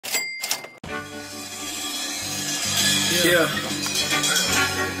Yeah.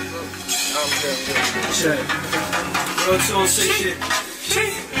 Check. Real 206 shit.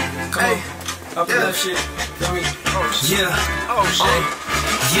 Come on. Up and left shit. Yeah. Oh shit.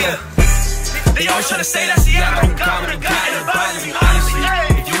 Yeah. They always try to say that Seattle don't got what we got, and it bothers me, honestly.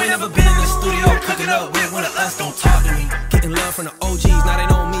 If you ain't ever been in the studio cooking up with one of us, don't talk to me. Getting love from the OGs, now they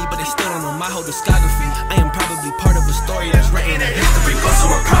know me, but they still don't know my whole discography. I am probably part of a story that's written in history, but so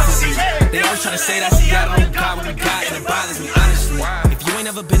are prophecy. They always try to say that Seattle don't got what we got, and it bothers me, honestly. If you ain't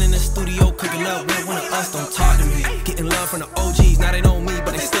ever been in the studio cooking up with one of us, don't talk to me. Getting love from the OGs, now they know me,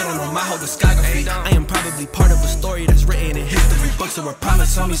 but they still don't know my whole discography. I am probably part of a story that's written in history, books or a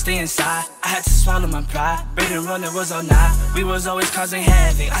promise told me stay inside. I had to swallow my pride. Ready to run, it was all night. We was always causing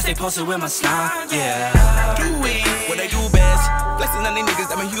havoc. I stay posted with my slime. Yeah. Do it what I do best. Flexing on these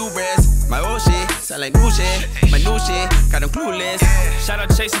niggas, I'm a hubris. My old shit sound like new shit. My new shit got them clueless. Shout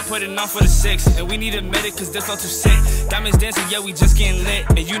out Chase and put it on for the 6. And we need a medic cause this all too sick. Diamonds dancing, yeah, we just getting lit.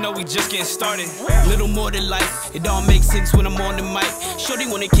 And you know we just getting started. Little more than life, it all makes sense when I'm on the mic. Shorty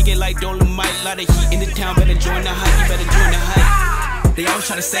wanna kick it like Dolomite. Lot of heat in the town, better join the hype. You better join the hype. They always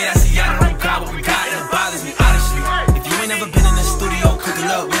try to say that Seattle don't got what we got, and it bothers me, honestly. If you ain't never been in the studio cooking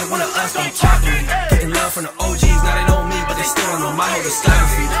up with one of us, don't talk to me. Getting love from the OGs, now they know me, but they still don't know my whole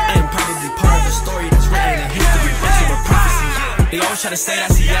discography. I am probably part of a story that's written in history, books or a prophecy. They always try to say that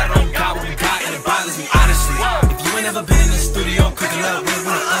Seattle don't got what we got, and it bothers me, honestly. If you ain't never been in the studio cooking up with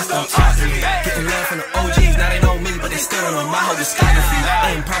one of us, don't talk to me. Getting love from the OGs, now they know me, but they still don't know my whole discography.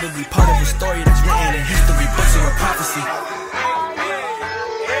 I am probably part of a story that's written in history, books or a prophecy.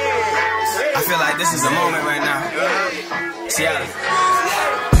 I feel like this is a moment right now. Seattle.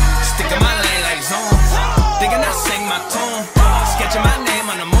 Sticking my lane like zone. Thinking I sing my tune. Sketching my name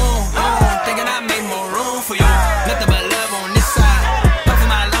on the moon. Thinking I made more room for you. Nothing but love on this side. Puffing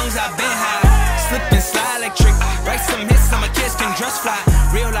my lungs, I've been high. Slip and slide electric. Write some hits, some kids can dress fly.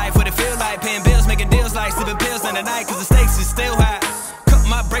 Real life, what it feel like. Paying bills, making deals like slipping pills in the night, cause the stakes is still high. Cut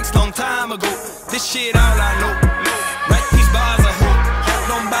my brakes long time ago. This shit all I know. Right, these bars are hope.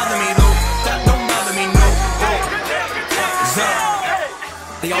 Don't bother me though.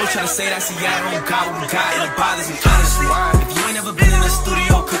 They always try to say that Seattle don't got what we got, and it bothers me, honestly. If you ain't never been in the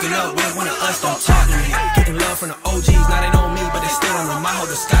studio cooking up with one of us, don't talk to me. Getting love from the OGs, now they know me, but they still don't know my whole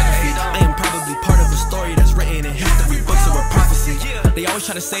discography. I am probably part of a story that's written in history, books or a prophecy. They always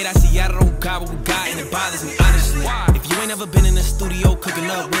try to say that Seattle don't got what we got, and it bothers me, honestly. If you ain't never been in the studio cooking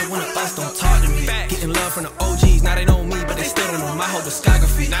up with one of us, don't talk to me. Getting love from the OGs, now they know me, but they still don't know my whole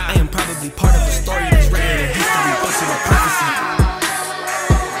discography. I am probably part of a story that's written in history, books or a prophecy.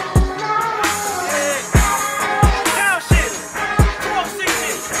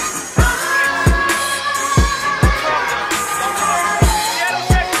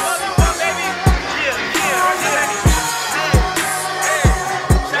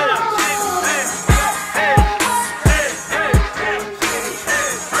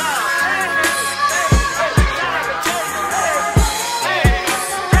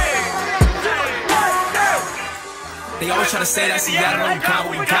 They always try to say that Seattle don't got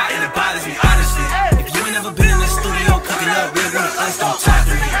what we got, and it bothers me, honestly. If you ain't never been in the studio cooking up with one of us, don't talk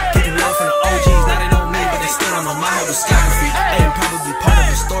to me. Getting love from the OGs, now they know me, but they still don't know my whole discography. I am probably part of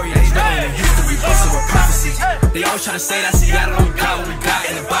a story that's written in history, books or a prophecy. They always try to say that Seattle don't got what we got,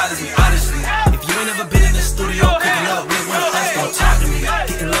 and it bothers me, honestly. If you ain't never been in the studio cooking up with one of us, don't talk to me.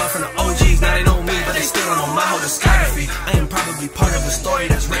 Getting love from the OGs, now they know me, but they still don't know my whole discography. I am probably part of a story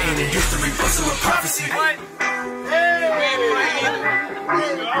that's written in history, books or a prophecy.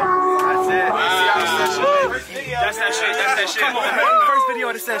 That's that shit. That's that shit. Come on, first video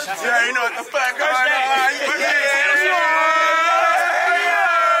of the session. Yeah, you know what the fuck going on.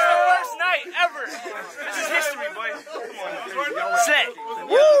 First night ever. This is history, boy. Come on. Set.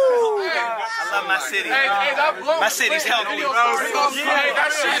 Woo! I love my city. My city's healthy. Yeah,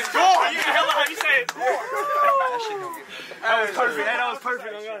 that shit's gone. How you say it? That was perfect. That was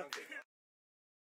perfect.